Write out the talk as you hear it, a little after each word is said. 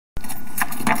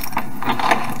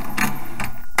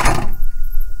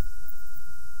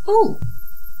Oh!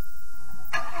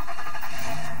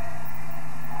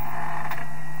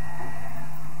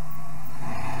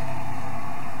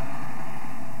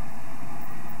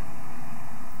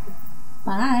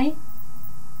 Bye.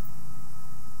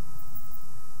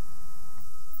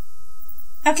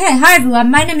 Okay, hi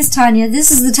everyone, my name is Tanya, this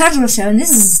is the Tadgel Show, and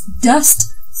this is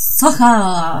Dust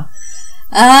Soccer.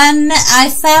 I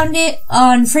found it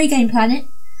on Free Game Planet,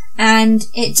 and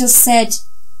it just said,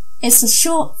 it's a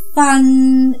short,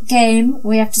 fun game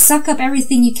where you have to suck up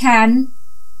everything you can,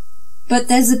 but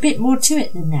there's a bit more to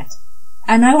it than that.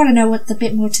 And I want to know what the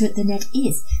bit more to it than that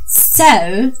is.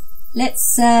 So,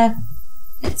 let's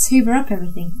hoover up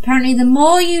everything. Apparently the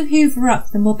more you hoover up,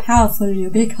 the more powerful you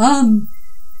become.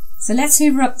 So let's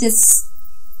hoover up this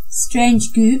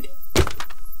strange goop.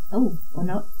 Oh, or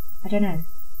not. I don't know.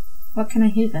 What can I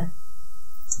hoover?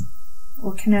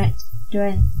 Or can I,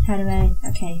 how do I,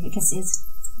 okay, I guess it is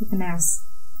with the mouse.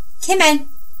 Come on!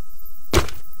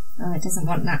 Oh, it doesn't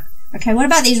want that. Okay, what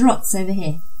about these rocks over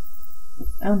here?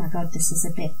 Oh my god, this is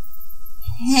a bit...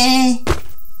 Hey!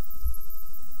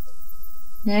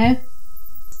 No?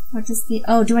 What is the...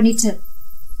 Oh, do I need to...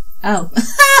 Oh.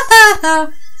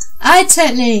 I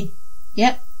totally...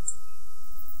 Yep.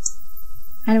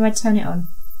 How do I turn it on?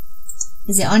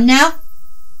 Is it on now?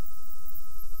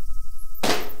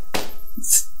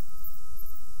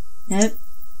 Nope.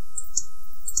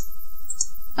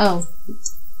 Oh.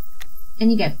 In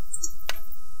you go.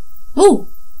 Ooh!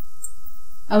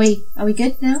 Are we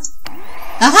good now?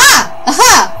 Aha!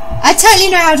 Aha! I totally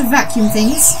know how to vacuum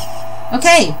things.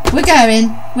 Okay, we're doing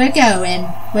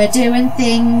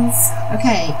things.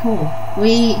 Okay, cool.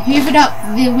 We hoovered up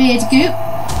the weird goop.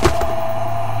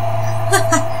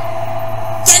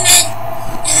 Damn it!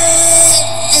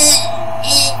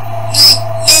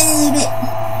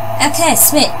 Okay,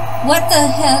 sweet. What the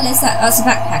hell is that? Oh, it's a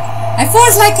backpack. I thought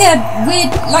it was like a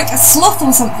weird, like a sloth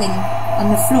or something on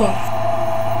the floor.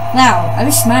 Wow, I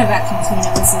wish my vacuum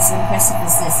cleaner was as impressive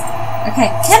as this.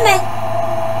 Okay, come on!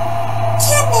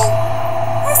 Come on!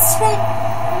 That's right,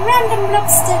 random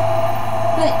lobster.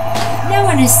 But no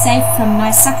one is safe from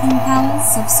my sucking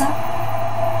powers of suck.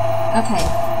 Okay,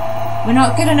 we're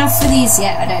not good enough for these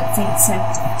yet, I don't think so.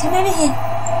 Come over here.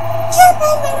 Come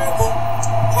over here.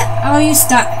 Oh, you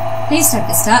stuck. Please don't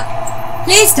be stuck.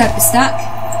 Please don't be stuck.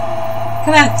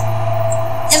 Come on.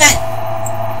 Come on.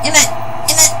 Come on.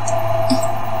 Come on.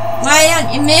 Why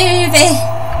aren't you moving?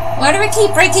 Why do we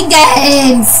keep breaking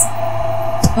games?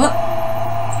 Oh.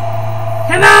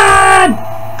 Come on!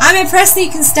 I'm impressed that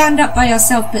you can stand up by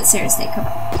yourself, but seriously, come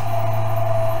on.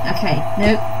 Okay,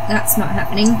 nope, that's not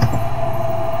happening.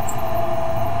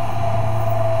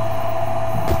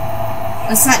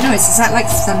 What's that noise? Is that like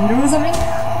thunder or something?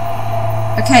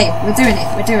 Okay, we're doing it,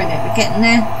 we're getting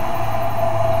there.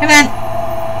 Come on!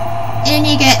 In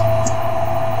you get!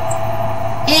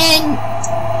 In!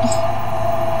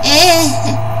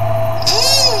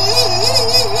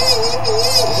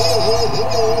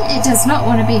 It does not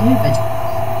want to be hoovered.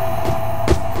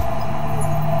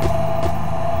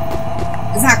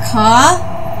 Is that a car?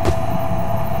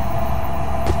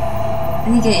 I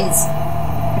think it is.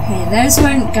 Okay, those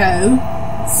won't go.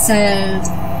 So...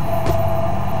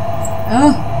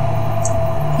 Oh!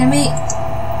 Can we...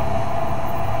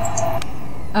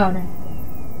 Oh no.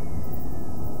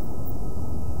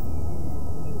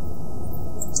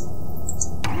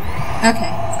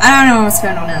 Okay. I don't know what's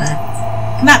going on in there.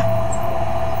 Come on!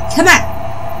 Come on!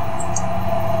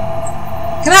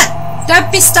 Come on! Don't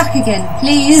be stuck again,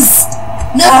 please!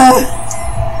 No!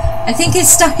 I think it's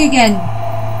stuck again.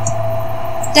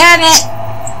 Damn it!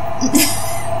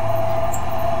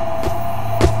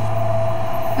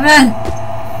 Come on!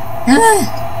 Come on!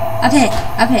 Up here!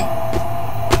 Up here!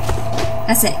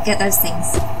 That's it, get those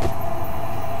things.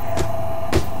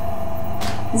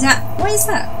 Is that... What is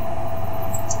that?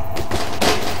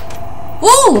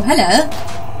 Oh, hello!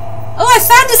 Oh, I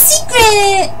found a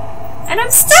secret! And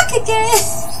I'm stuck again!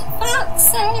 For fuck's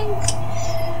sake!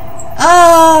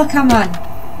 Oh, come on.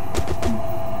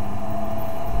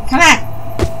 Come on!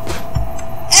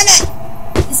 Come on!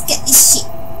 Let's get this shit.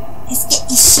 Let's get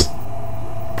this shit.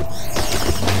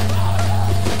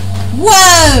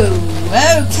 Whoa!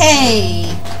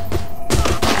 Okay.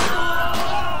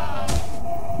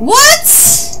 What?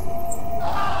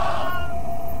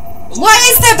 Why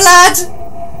is there blood?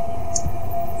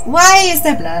 Why is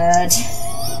there blood?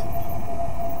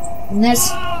 And there's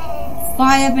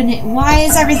fire beneath. Why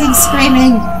is everything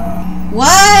screaming?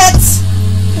 What?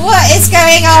 What is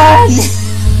going on?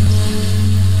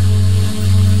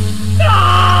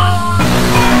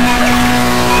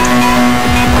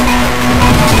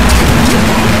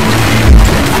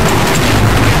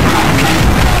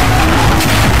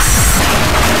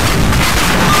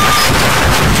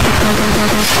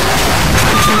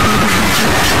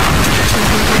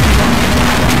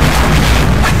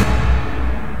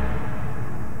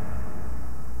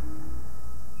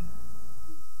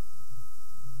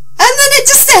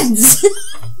 friends.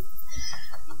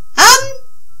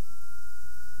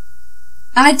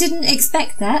 I didn't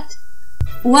expect that.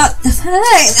 What the fuck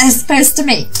is that supposed to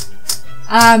mean?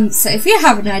 So if you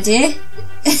have an idea,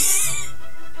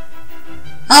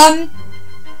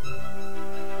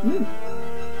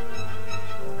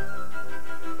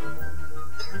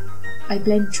 I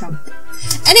blame Trump.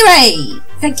 Anyway,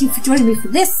 thank you for joining me for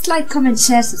this. Like, comment,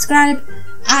 share, subscribe,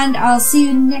 and I'll see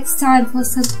you next time for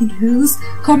something else.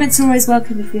 Comments are always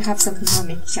welcome if you have something for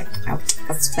me to check out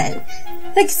as well.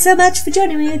 Thank you so much for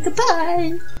joining me.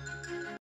 Goodbye.